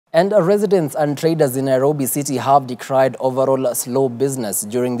And residents and traders in Nairobi City have decried overall slow business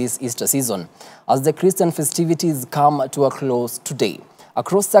during this Easter season, as the Christian festivities come to a close today. A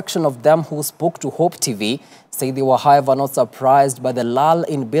cross-section of them who spoke to Hope TV say they were, however, not surprised by the lull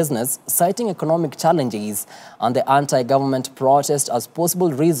in business, citing economic challenges and the anti-government protest as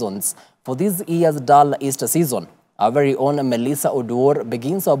possible reasons for this year's dull Easter season. Our very own Melissa Oduor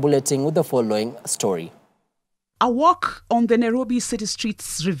begins our bulletin with the following story. A walk on the Nairobi city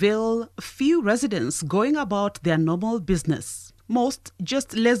streets reveal few residents going about their normal business. Most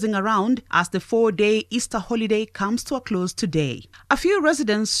just lazing around as the 4-day Easter holiday comes to a close today. A few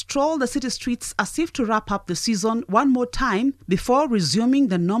residents stroll the city streets as if to wrap up the season one more time before resuming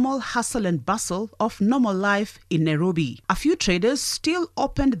the normal hustle and bustle of normal life in Nairobi. A few traders still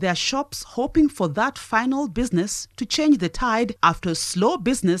opened their shops hoping for that final business to change the tide after slow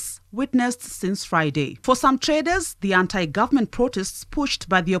business witnessed since Friday. For some traders, the anti-government protests pushed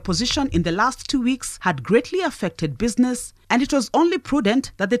by the opposition in the last 2 weeks had greatly affected business, and it was only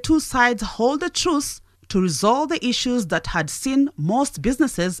prudent that the two sides hold a truce to resolve the issues that had seen most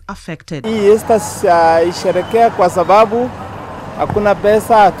businesses affected. Hii Easter isherekea kwa sababu hakuna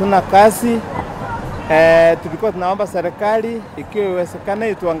pesa, hatuna kazi. Tulikuwa tunaomba serikali ikiwa iwezekana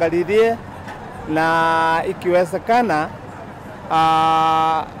ituangalilie, na ikiwezekana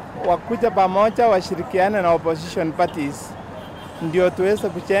wakuja pamoja washirikiane na opposition parties ndio tuweze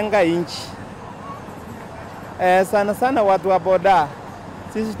kujenga nchi. Sana sana watu wa boda,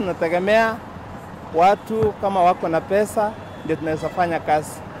 sisi tunategemea watu kama wako na pesa ndio tunaweza fanya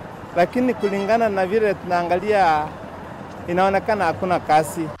kazi, lakini kulingana na vile tunaangalia inaonekana hakuna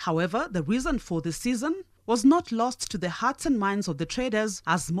kazi. However, the reason for the season was not lost to the hearts and minds of the traders,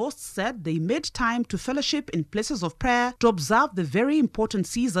 as most said they made time to fellowship in places of prayer to observe the very important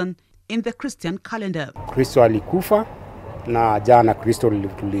season in the Christian calendar. Kristo alikufa na jana Kristo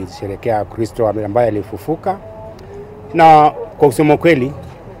tulisherehekea Kristo ambaye alifufuka, na kwa kusema kweli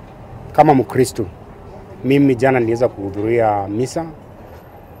kama Mkristo mimi jana niliweza kuhudhuria misa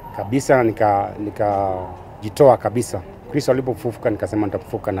kabisa, nikajitoa kabisa. Kristo alipofufuka nikasema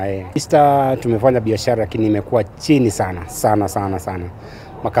nitafufuka na yeye. Easter tumefanya biashara lakini imekuwa chini sana.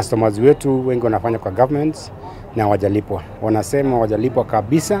 Customers wetu wengi wanafanya kwa government na hawajalipwa. Wanasema hawajalipwa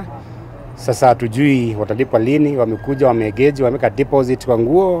kabisa. Sasa hatujui watalipwa lini. Wamekuja wamegeji, wameka deposit kwa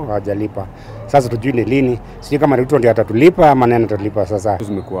nguo, hawajalipa. Sasa tujui ni lini. Sijui kama Ruto ndiye atatulipa ama nani atatulipa sasa.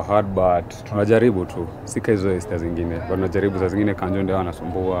 Tumekuwa hard but tunajaribu tu. Sika hizo Easter zingine. Tunajaribu saa zingine kanjo ndio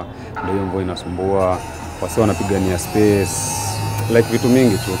wanasumbua, ndio mvua inasumbua. Wasi wanapigania space, like vitu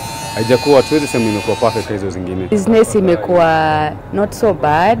mingi tu. Haijakuwa tuwezi sema imekuwa perfect hizo zingine. Business imekuwa not so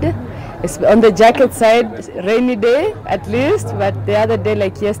bad. It's on the jacket side, rainy day at least, but the other day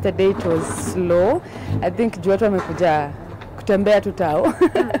like yesterday it was slow. I think watu wamekuja kutembea tu tao.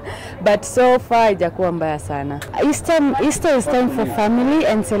 But so far haijakuwa mbaya sana. Easter is time for family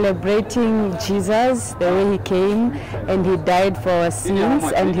and celebrating Jesus, the way he came and he died for our sins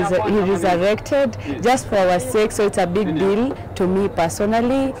and he resurrected just for our sake. So it's a big deal to me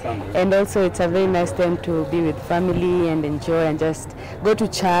personally, and also it's a very nice time to be with family and enjoy and just go to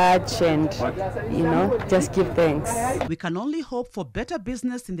church and, you know, just give thanks. We can only hope for better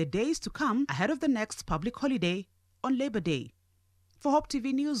business in the days to come ahead of the next public holiday on Labor Day. For Hope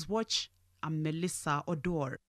TV News Watch, I'm Melissa Oduor.